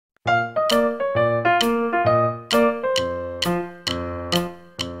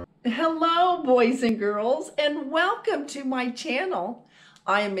boys and girls, and welcome to my channel.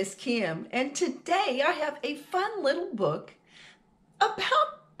 I am Miss Kim, and today I have a fun little book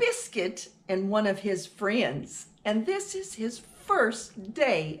about Biscuit and one of his friends. And this is his first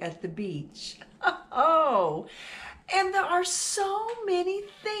day at the beach. Oh, and there are so many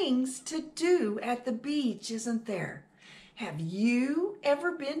things to do at the beach, isn't there? Have you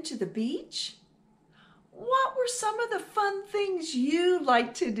ever been to the beach? What were some of the fun things you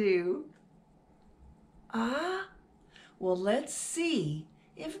like to do? Well, let's see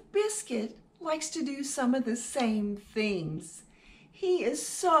if Biscuit likes to do some of the same things. He is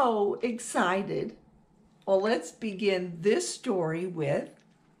so excited. Well, let's begin this story with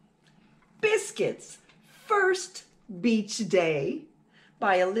Biscuit's First Beach Day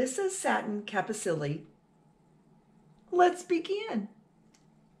by Alyssa Satin Capicilli. Let's begin.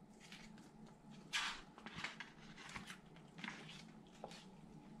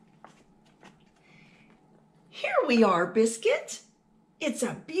 Here we are, Biscuit. It's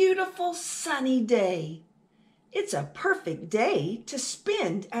a beautiful sunny day. It's a perfect day to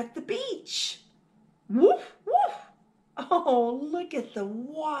spend at the beach. Woof, woof. Oh, look at the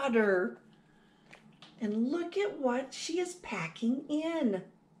water. And look at what she is packing in.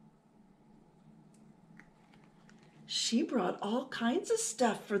 She brought all kinds of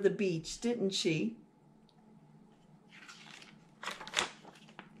stuff for the beach, didn't she?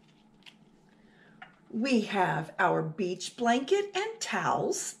 We have our beach blanket and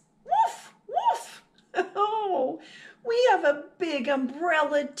towels. Woof, woof. Oh, we have a big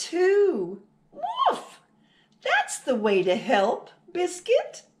umbrella too. Woof. That's the way to help,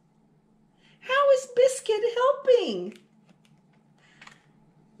 Biscuit. How is Biscuit helping?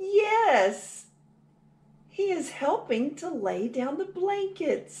 Yes, he is helping to lay down the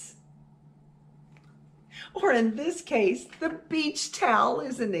blankets. Or in this case, the beach towel,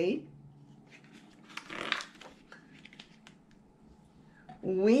 isn't he?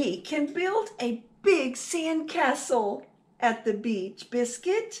 We can build a big sand castle at the beach,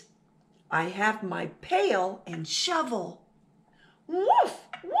 Biscuit. I have my pail and shovel. Woof,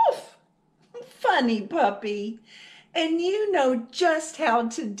 woof. Funny puppy. And you know just how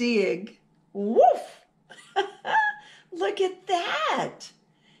to dig. Woof. Look at that.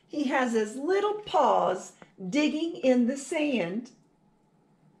 He has his little paws digging in the sand.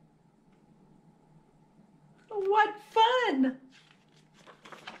 What fun.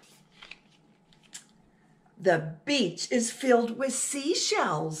 The beach is filled with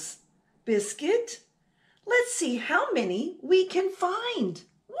seashells, Biscuit. Let's see how many we can find.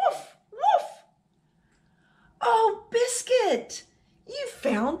 Woof, woof. Oh, Biscuit, you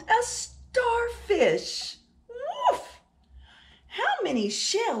found a starfish. Woof. How many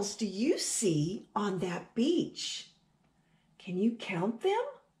shells do you see on that beach? Can you count them?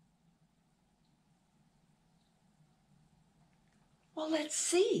 Well, let's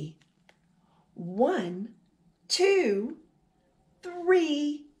see. 1, 2,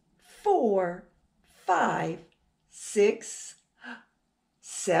 3, 4, 5, 6,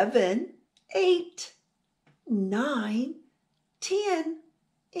 7, 8, 9, 10,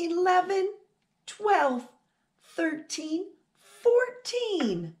 11, 12, 13,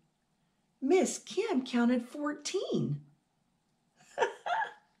 14. Miss Kim counted 14.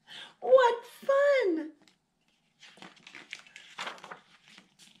 What fun!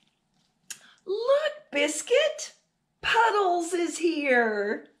 Look, Biscuit, Puddles is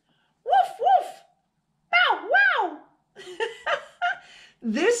here. Woof, woof. Bow, wow.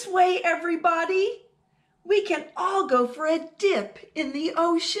 This way, everybody. We can all go for a dip in the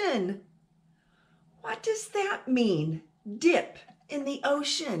ocean. What does that mean, dip in the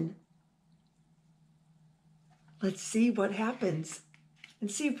ocean? Let's see what happens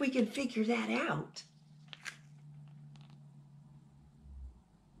and see if we can figure that out.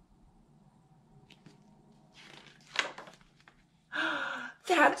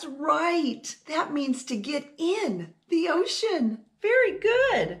 That's right. That means to get in the ocean. Very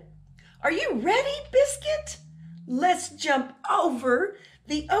good. Are you ready, Biscuit? Let's jump over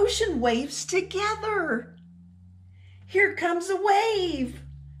the ocean waves together. Here comes a wave.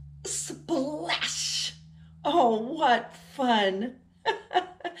 Splash. Oh, what fun.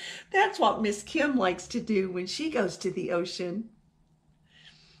 That's what Miss Kim likes to do when she goes to the ocean.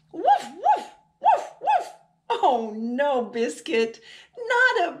 Woof, woof, woof, woof. Oh, no, Biscuit.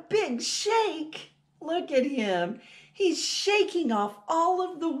 Not a big shake. Look at him. He's shaking off all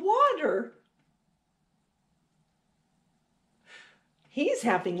of the water. He's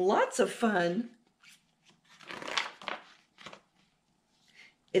having lots of fun.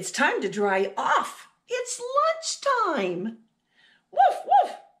 It's time to dry off. It's lunchtime. Woof,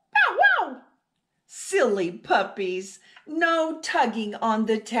 woof, bow, wow. silly puppies. No tugging on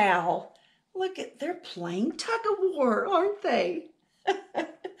the towel. Look at, they're playing tug-of-war, aren't they?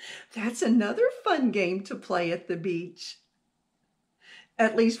 That's another fun game to play at the beach.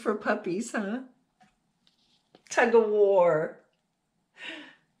 At least for puppies, huh? Tug-of-war.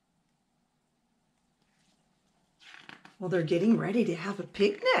 Well, they're getting ready to have a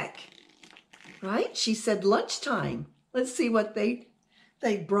picnic, right? She said lunchtime. Let's see what they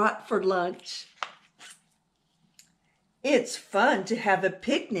brought for lunch. It's fun to have a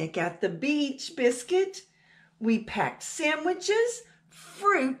picnic at the beach, Biscuit. We packed sandwiches,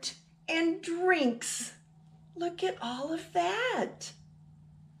 fruit, and drinks. Look at all of that.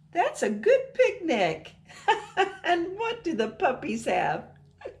 That's a good picnic. And what do the puppies have?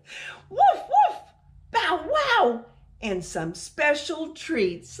 Woof, woof, bow, wow, and some special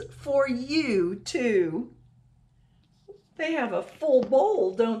treats for you, too. They have a full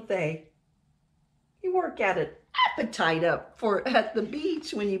bowl, don't they? You work at an appetite up at the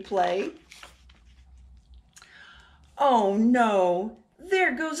beach when you play. Oh no,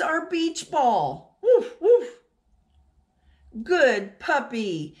 there goes our beach ball. Woof, woof. Good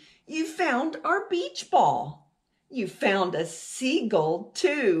puppy, you found our beach ball. You found a seagull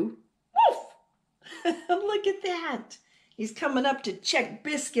too. Woof. Look at that. He's coming up to check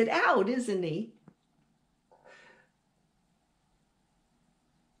Biscuit out, isn't he?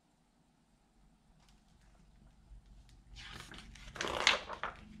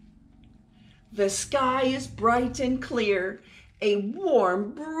 The sky is bright and clear. A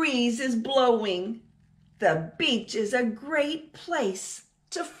warm breeze is blowing. The beach is a great place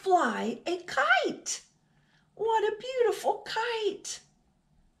to fly a kite. What a beautiful kite.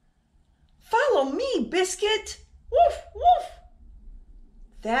 Follow me, Biscuit. Woof, woof.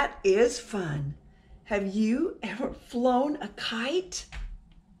 That is fun. Have you ever flown a kite?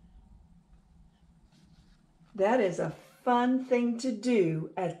 That is a fun thing to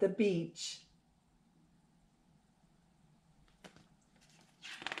do at the beach.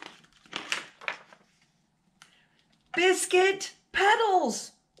 Biscuit,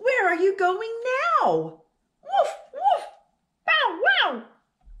 Petals, where are you going now? Woof, woof, bow, wow.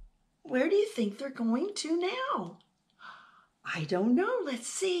 Where do you think they're going to now? I don't know. Let's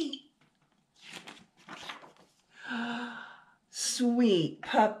see. Sweet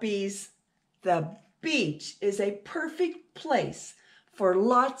puppies, the beach is a perfect place for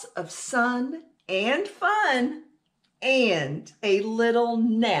lots of sun and fun and a little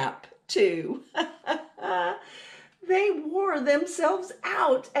nap too. They wore themselves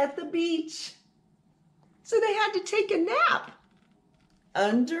out at the beach, so they had to take a nap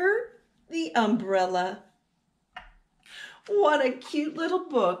under the umbrella. What a cute little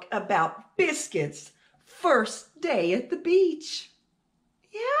book about Biscuit's first day at the beach.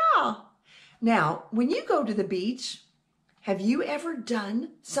 Yeah. Now, when you go to the beach, have you ever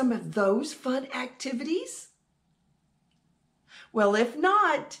done some of those fun activities? Well, if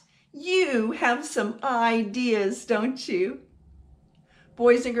not, you have some ideas, don't you?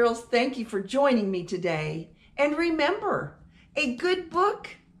 Boys and girls, thank you for joining me today. And remember, a good book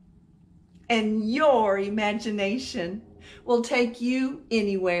and your imagination will take you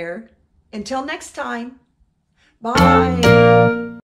anywhere. Until next time, bye.